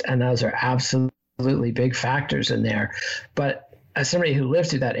racist, and those are absolutely big factors in there. But as somebody who lived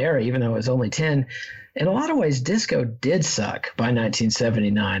through that era, even though I was only 10, in a lot of ways, disco did suck by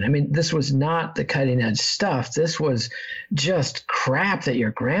 1979. I mean, this was not the cutting edge stuff. This was just crap that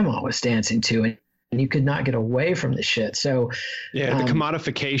your grandma was dancing to, and you could not get away from the shit. So the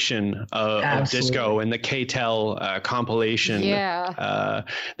commodification of disco and the K-Tel compilation,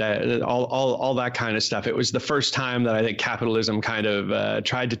 that all that kind of stuff. It was the first time that I think capitalism kind of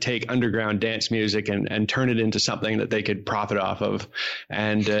tried to take underground dance music and turn it into something that they could profit off of,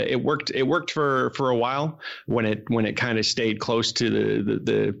 and it worked. It worked for a while when it kind of stayed close to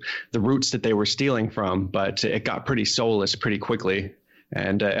the roots that they were stealing from, but it got pretty soulless pretty quickly.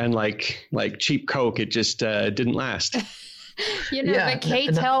 And like cheap Coke, it just didn't last. The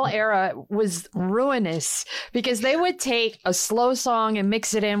K-Tel era was ruinous because they would take a slow song and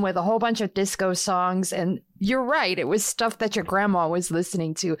mix it in with a whole bunch of disco songs. And you're right, it was stuff that your grandma was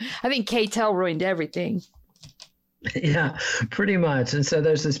listening to. I think K-Tel ruined everything. Yeah, pretty much. And so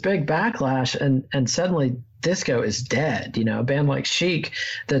there's this big backlash, and suddenly disco is dead. You know, a band like Chic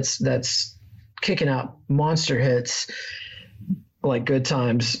that's kicking out monster hits like Good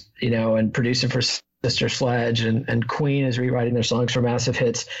Times, you know, and producing for Sister Sledge, and Queen is rewriting their songs for massive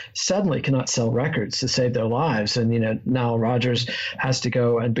hits, suddenly cannot sell records to save their lives. And, you know, Nile Rodgers has to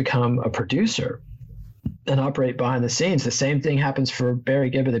go and become a producer and operate behind the scenes. The same thing happens for Barry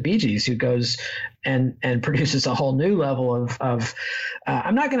Gibb of the Bee Gees, who goes and produces a whole new level of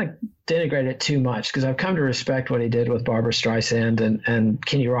I'm not going to denigrate it too much, because I've come to respect what he did with Barbra Streisand and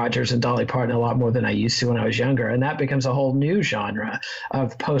Kenny Rogers and Dolly Parton a lot more than I used to when I was younger. And that becomes a whole new genre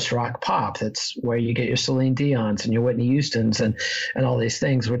of post-rock pop. That's where you get your Celine Dion's and your Whitney Houston's and all these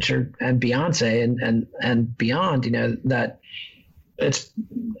things, which are, and Beyonce and beyond, you know, that it's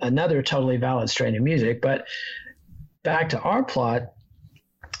another totally valid strain of music. But back to our plot,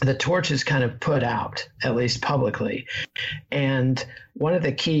 the torch is kind of put out, at least publicly. And one of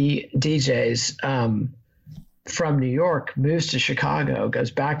the key DJs from New York moves to Chicago, goes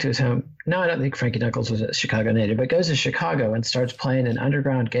back to his home. No, I don't think Frankie Knuckles was a Chicago native, but goes to Chicago and starts playing in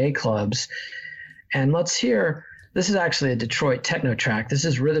underground gay clubs. And let's hear, this is actually a Detroit techno track. This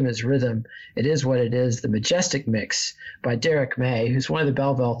is Rhythm is Rhythm. It Is What It Is, the Majestic Mix by Derek May, who's one of the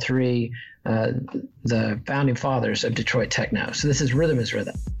Belleville Three, the founding fathers of Detroit techno. So this is Rhythm is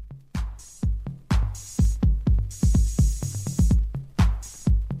Rhythm.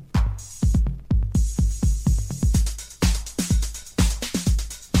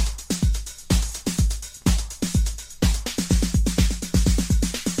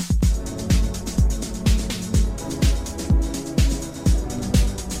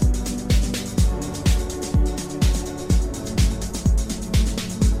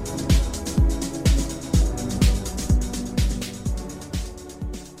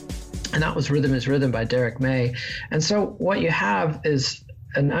 Rhythm is Rhythm by Derek May. And so what you have is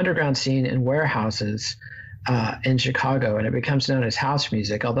an underground scene in warehouses in Chicago, and it becomes known as house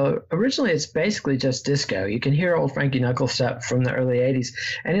music, although originally it's basically just disco. You can hear old Frankie Knuckles stuff from the early 80s,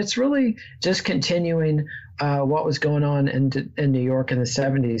 and it's really just continuing what was going on in New York in the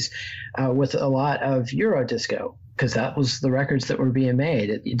 70s with a lot of Euro disco, because that was the records that were being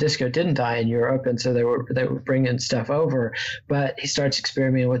made. Disco didn't die in Europe, and so they were bringing stuff over. But he starts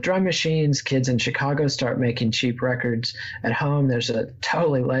experimenting with drum machines. Kids in Chicago start making cheap records at home. There's a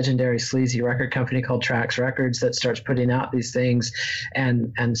totally legendary sleazy record company called Trax Records that starts putting out these things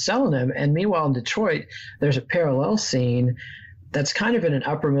and selling them. And meanwhile, in Detroit, there's a parallel scene that's kind of in an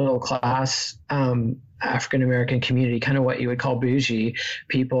upper middle class African-American community, kind of what you would call bougie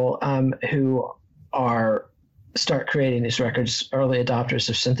people who start creating these records, early adopters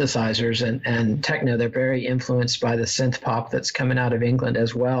of synthesizers and techno. They're very influenced by the synth pop that's coming out of England,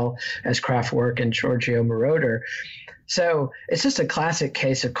 as well as Kraftwerk and Giorgio Moroder. So it's just a classic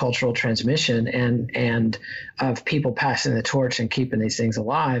case of cultural transmission and of people passing the torch and keeping these things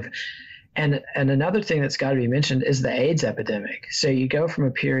alive. And another thing that's got to be mentioned is the AIDS epidemic. So you go from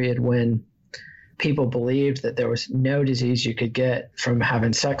a period when people believed that there was no disease you could get from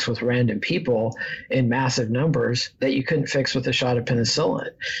having sex with random people in massive numbers that you couldn't fix with a shot of penicillin.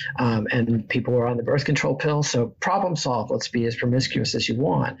 And people were on the birth control pill. So problem solved. Let's be as promiscuous as you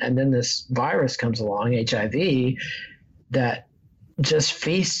want. And then this virus comes along, HIV, that just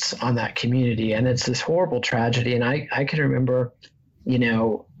feasts on that community. And it's this horrible tragedy. And I can remember, you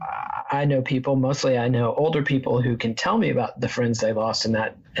know, I know people, mostly I know older people who can tell me about the friends they lost in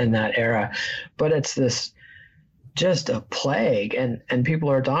that era, but it's this just a plague, and people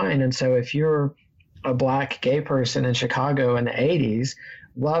are dying. And so if you're a black gay person in Chicago in the 80s,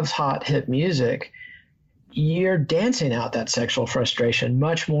 loves hot hip music, you're dancing out that sexual frustration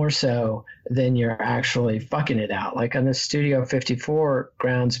much more so than you're actually fucking it out. Like on the Studio 54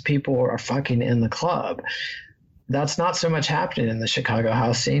 grounds, people are fucking in the club. That's not so much happening in the Chicago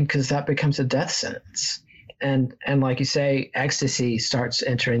house scene because that becomes a death sentence. And like you say, ecstasy starts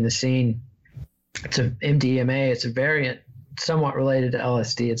entering the scene. It's a MDMA. It's a variant somewhat related to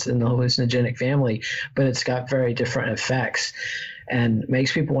LSD. It's in the hallucinogenic family, but it's got very different effects and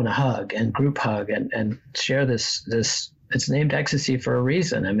makes people want to hug and group hug and share this. It's named ecstasy for a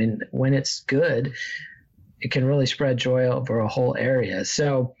reason. I mean, when it's good, it can really spread joy over a whole area.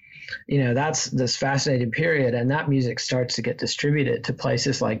 So, that's this fascinating period, and that music starts to get distributed to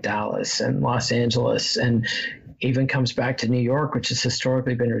places like Dallas and Los Angeles, and even comes back to New York, which has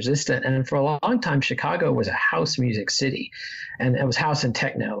historically been resistant. And for a long time, Chicago was a house music city, and it was house and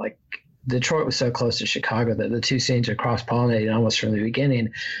techno. Like Detroit was so close to Chicago that the two scenes are cross-pollinated almost from the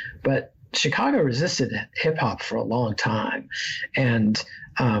beginning. But Chicago resisted hip hop for a long time, and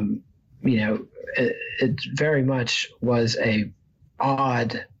it very much was a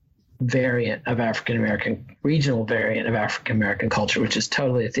odd variant of regional variant of African-American culture, which is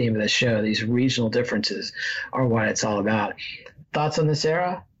totally a theme of the show. These regional differences are what it's all about. Thoughts on this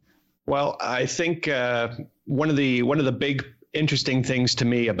era? Well, I think one of the big interesting things to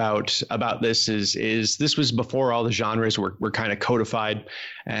me about this is this was before all the genres were kind of codified,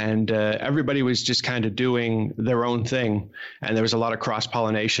 and everybody was just kind of doing their own thing, and there was a lot of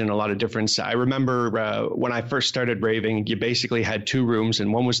cross-pollination, a lot of difference. I remember when I first started raving, you basically had two rooms,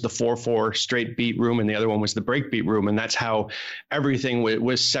 and one was the 4/4 straight beat room, and the other one was the breakbeat room, and that's how everything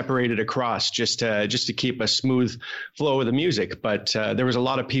was separated across, just to keep a smooth flow of the music. But there was a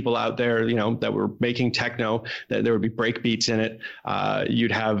lot of people out there, that were making techno, that there would be breakbeats in it.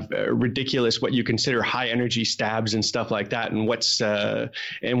 You'd have ridiculous, what you consider high energy stabs and stuff like that. And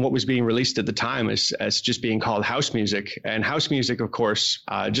what was being released at the time as just being called house music. And house music, of course,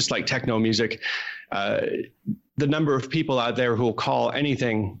 just like techno music, the number of people out there who will call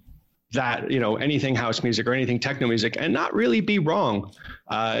anything anything house music or anything techno music and not really be wrong.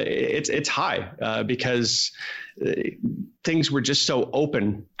 It's high because things were just so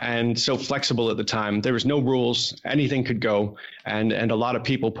open and so flexible at the time. There was no rules, anything could go. And a lot of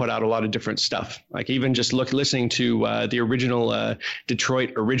people put out a lot of different stuff. Like even just listening to the original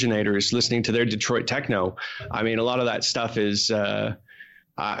Detroit originators, listening to their Detroit techno. I mean, a lot of that stuff is,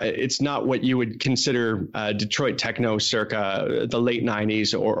 it's not what you would consider Detroit techno circa the late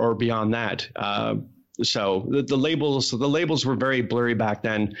 90s or beyond that. So the labels were very blurry back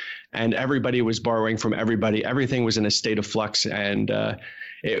then, and everybody was borrowing from everybody. Everything was in a state of flux, and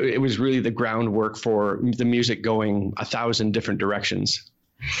it was really the groundwork for the music going 1,000 different directions.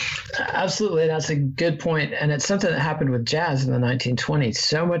 Absolutely. That's a good point. And it's something that happened with jazz in the 1920s.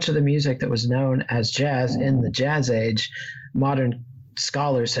 So much of the music that was known as jazz in the jazz age, modern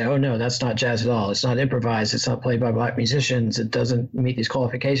scholars say, oh, no, that's not jazz at all. It's not improvised. It's not played by black musicians. It doesn't meet these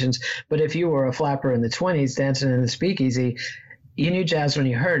qualifications. But if you were a flapper in the 20s dancing in the speakeasy, you knew jazz when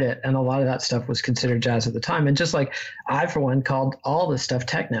you heard it. And a lot of that stuff was considered jazz at the time. And just like I, for one, called all this stuff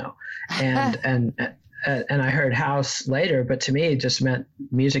techno. And I heard house later, but to me, it just meant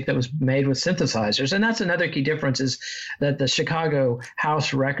music that was made with synthesizers. And that's another key difference, is that the Chicago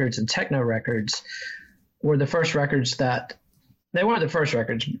house records and techno records were the first records that they weren't the first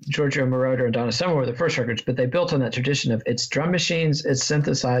records. Giorgio Moroder and Donna Summer were the first records, but they built on that tradition of its drum machines, its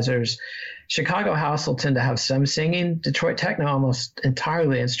synthesizers. Chicago house will tend to have some singing. Detroit techno almost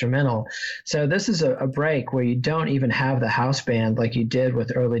entirely instrumental. So this is a break where you don't even have the house band like you did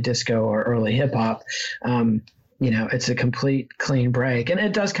with early disco or early hip hop. It's a complete clean break. And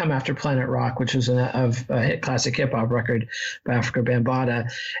it does come after Planet Rock, which was a hit classic hip hop record by Afrika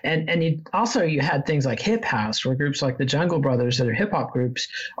Bambaataa. And you had things like Hip House, where groups like the Jungle Brothers, that are hip hop groups,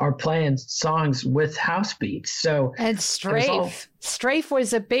 are playing songs with house beats. So and Strafe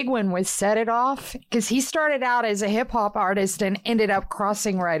was a big one with Set It Off, because he started out as a hip hop artist and ended up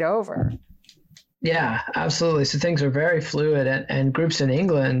crossing right over. Yeah, absolutely. So things are very fluid, and groups in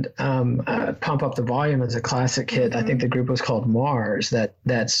England, Pump Up the Volume is a classic hit. I think the group was called Mars,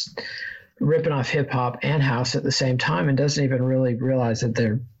 that's ripping off hip hop and house at the same time, and doesn't even really realize that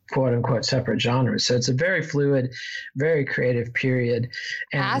they're quote unquote separate genres. So it's a very fluid, very creative period.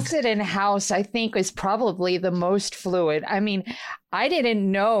 And acid and house, I think, is probably the most fluid. I mean, I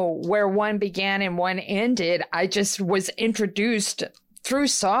didn't know where one began and one ended. I just was introduced through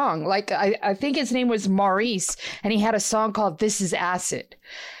song. Like I think his name was Maurice, and he had a song called This Is Acid.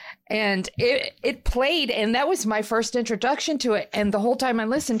 And it played, and that was my first introduction to it. And the whole time I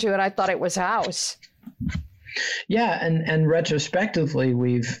listened to it, I thought it was house. Yeah, and retrospectively,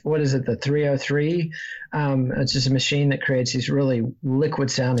 what is it, the 303? It's just a machine that creates these really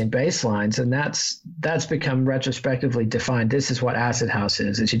liquid sounding bass lines, and that's become retrospectively defined. This is what acid house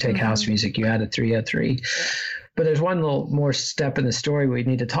is. As you take house music, you add a 303. But there's one little more step in the story we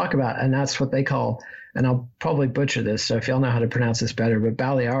need to talk about, and that's what they call, and I'll probably butcher this, so if y'all know how to pronounce this better, but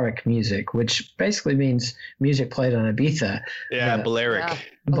Balearic music, which basically means music played on Ibiza. Yeah, Balearic. Yeah.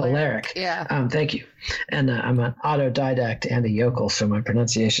 Balearic. Yeah. Thank you. And I'm an autodidact and a yokel, so my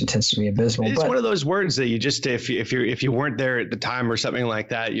pronunciation tends to be abysmal. It's one of those words that you just, if you weren't there at the time or something like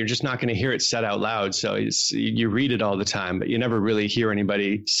that, you're just not going to hear it said out loud. So you read it all the time, but you never really hear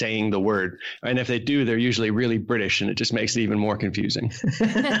anybody saying the word. And if they do, they're usually really British, and it just makes it even more confusing.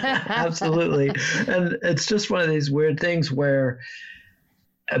 Absolutely. And it's just one of these weird things where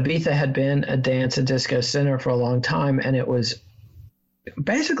Ibiza had been a dance and disco center for a long time, and it was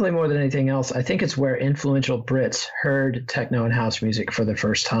basically, more than anything else, I think it's where influential Brits heard techno and house music for the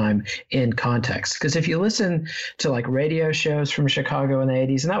first time in context. Because if you listen to like radio shows from Chicago in the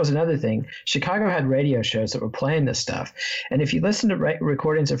 80s, and that was another thing, Chicago had radio shows that were playing this stuff. And if you listen to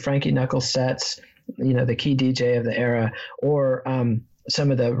recordings of Frankie Knuckles sets, you know, the key DJ of the era, or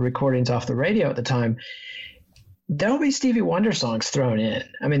some of the recordings off the radio at the time, there'll be Stevie Wonder songs thrown in.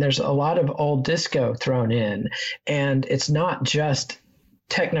 I mean, there's a lot of old disco thrown in, and it's not just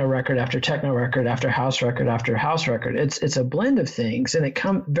techno record after techno record after house record after house record. It's a blend of things, and it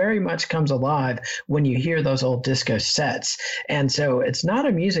very much comes alive when you hear those old disco sets. And so it's not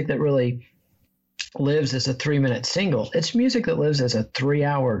a music that really lives as a 3-minute single. It's music that lives as a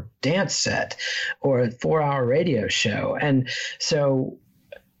 3-hour dance set or a 4-hour radio show. And so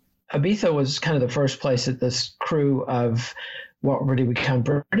Ibiza was kind of the first place that this crew of what were to become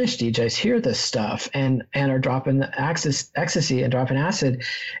British DJs hear this stuff and are dropping ecstasy and dropping acid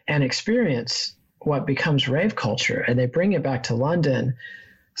and experience what becomes rave culture. And they bring it back to London.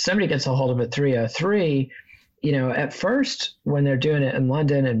 Somebody gets a hold of a 303. You know, at first when they're doing it in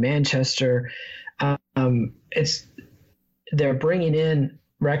London and Manchester, they're bringing in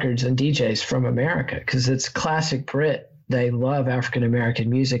records and DJs from America because it's classic Brit. They love African-American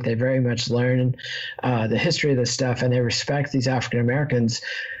music. They very much learn the history of this stuff, and they respect these African-Americans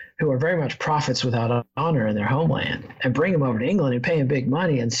who are very much prophets without honor in their homeland, and bring them over to England and pay them big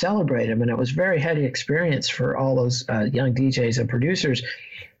money and celebrate them. And it was a very heady experience for all those young DJs and producers.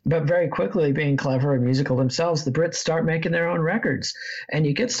 But very quickly, being clever and musical themselves, the Brits start making their own records, and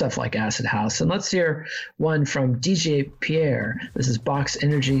you get stuff like Acid House. And let's hear one from DJ Pierre. This is Box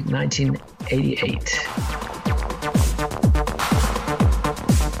Energy 1988.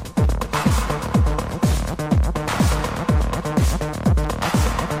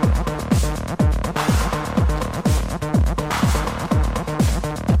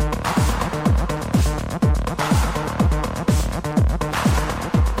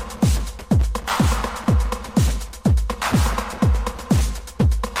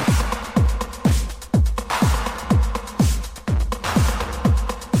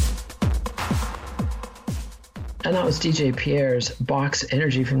 And that was DJ Pierre's Box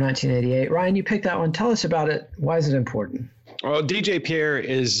Energy from 1988. Ryan, you picked that one. Tell us about it. Why is it important? Well, DJ Pierre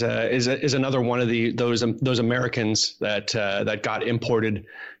is another one of those Americans that got imported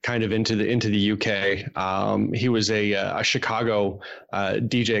kind of into the UK. He was a Chicago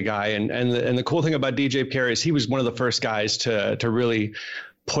DJ guy, and the cool thing about DJ Pierre is he was one of the first guys to really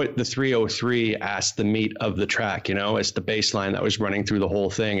put the 303 as the meat of the track, you know, as the bass line that was running through the whole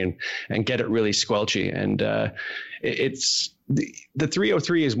thing, and get it really squelchy. And it's the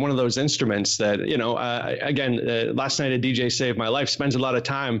 303 is one of those instruments that, you know, last night a DJ Saved My Life spends a lot of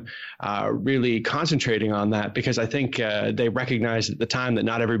time really concentrating on that, because I think they recognized at the time that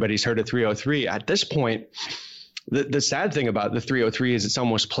not everybody's heard of 303. At this point, the sad thing about the 303 is it's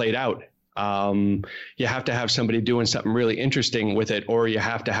almost played out. You have to have somebody doing something really interesting with it, or you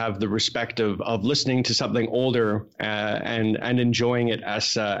have to have the respect of listening to something older and enjoying it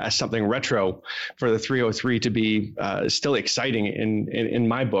as something retro for the 303 to be still exciting in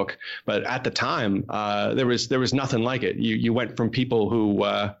my book. But at the time, there was nothing like it. You went from people who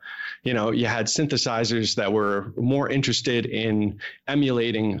you know, you had synthesizers that were more interested in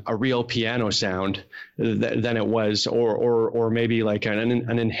emulating a real piano sound than it was, or maybe like an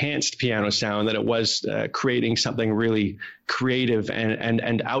enhanced piano sound, than it was creating something really creative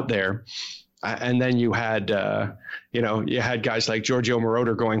and out there. And then you had guys like Giorgio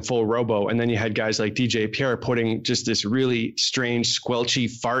Moroder going full robo, and then you had guys like DJ Pierre putting just this really strange squelchy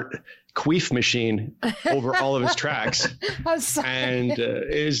fart queef machine over all of his tracks. And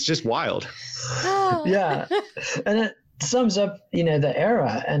it's just wild. Yeah. And it sums up, you know, the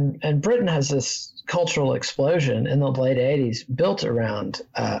era, and Britain has this cultural explosion in the late 80s built around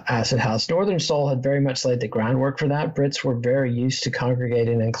acid house. Northern Soul had very much laid the groundwork for that. Brits were very used to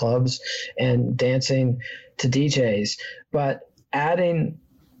congregating in clubs and dancing to DJs, but adding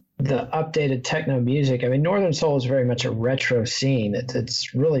the updated techno music. I mean, Northern Soul is very much a retro scene.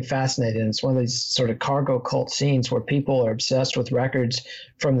 It's really fascinating. It's one of these sort of cargo cult scenes where people are obsessed with records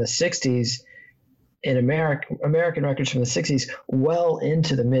from the 60s in American records from the 60s well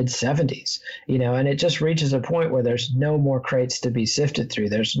into the mid 70s, and it just reaches a point where there's no more crates to be sifted through.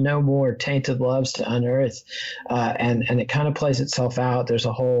 There's no more tainted loves to unearth. And it kind of plays itself out. There's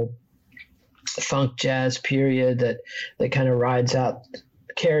a whole funk jazz period that kind of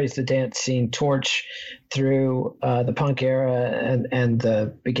carries the dance scene torch through the punk era and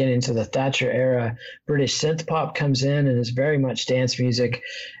the beginnings of the Thatcher era. British synth pop comes in and is very much dance music.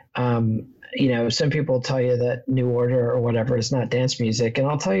 Some people tell you that New Order or whatever is not dance music, and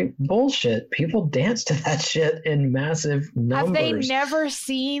I'll tell you, bullshit. People dance to that shit in massive numbers. Have they never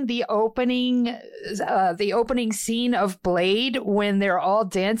seen the opening scene of Blade when they're all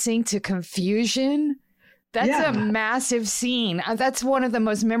dancing to Confusion? That's a massive scene. That's one of the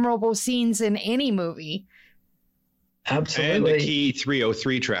most memorable scenes in any movie. Absolutely. And the key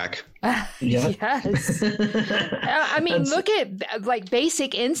 303 track. Yes. I mean, look at like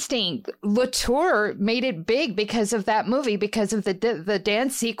Basic Instinct. Latour made it big because of that movie, because of the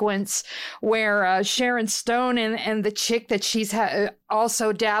dance sequence where Sharon Stone and the chick that she's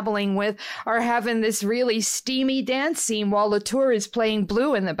also dabbling with are having this really steamy dance scene while Latour is playing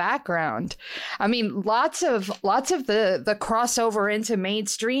Blue in the background. I mean, lots of the crossover into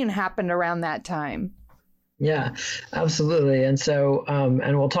mainstream happened around that time. Yeah, absolutely. And so,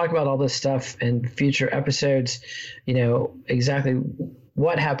 and we'll talk about all this stuff in future episodes, exactly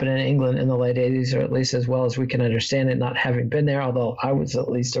what happened in England in the late 80s, or at least as well as we can understand it, not having been there, although I was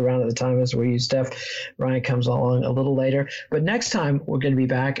at least around at the time as we used Steph. Ryan comes along a little later. But next time we're going to be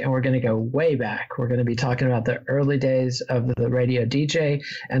back, and we're going to go way back. We're going to be talking about the early days of the radio DJ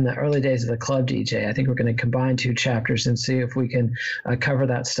and the early days of the club DJ. I think we're going to combine two chapters and see if we can cover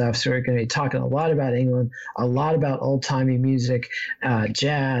that stuff. So we're going to be talking a lot about England, a lot about old-timey music,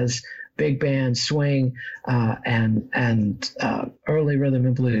 jazz, big band, swing, and early rhythm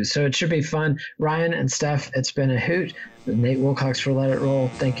and blues. So it should be fun. Ryan and Steph, it's been a hoot. Nate Wilcox for Let It Roll.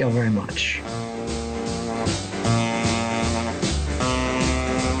 Thank y'all very much.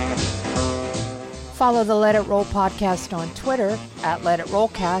 Follow the Let It Roll podcast on Twitter at Let It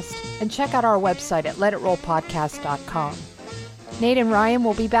Rollcast, and check out our website at letitrollpodcast.com. Nate and Ryan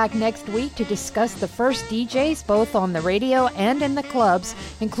will be back next week to discuss the first DJs both on the radio and in the clubs,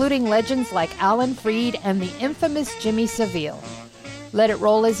 including legends like Alan Freed and the infamous Jimmy Savile. Let It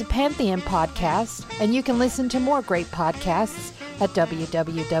Roll is a Pantheon podcast, and you can listen to more great podcasts at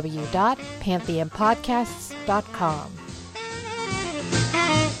www.pantheonpodcasts.com.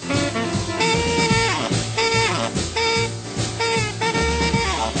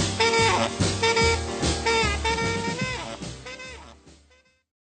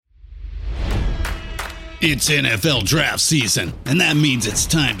 It's NFL draft season, and that means it's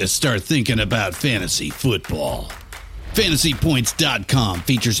time to start thinking about fantasy football. FantasyPoints.com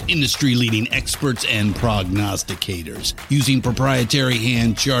features industry-leading experts and prognosticators using proprietary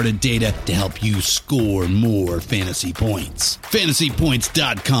hand-charted data to help you score more fantasy points.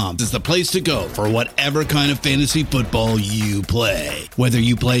 FantasyPoints.com is the place to go for whatever kind of fantasy football you play. Whether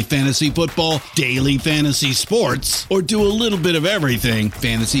you play fantasy football, daily fantasy sports, or do a little bit of everything,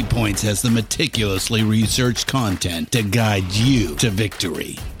 Fantasy Points has the meticulously researched content to guide you to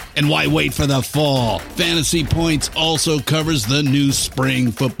victory. And why wait for the fall? Fantasy Points also covers the new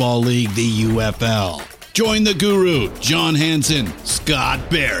spring football league, the UFL. Join the guru, John Hansen, Scott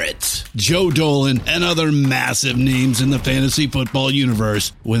Barrett, Joe Dolan, and other massive names in the fantasy football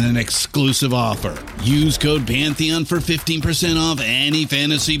universe with an exclusive offer. Use code Pantheon for 15% off any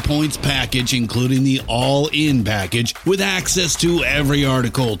Fantasy Points package, including the all-in package, with access to every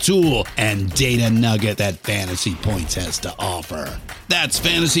article, tool, and data nugget that Fantasy Points has to offer. That's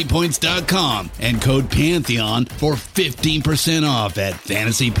FantasyPoints.com and code Pantheon for 15% off at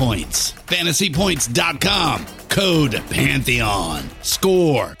Fantasy Points. FantasyPoints.com, code Pantheon.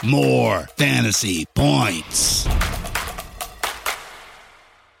 Score more fantasy points.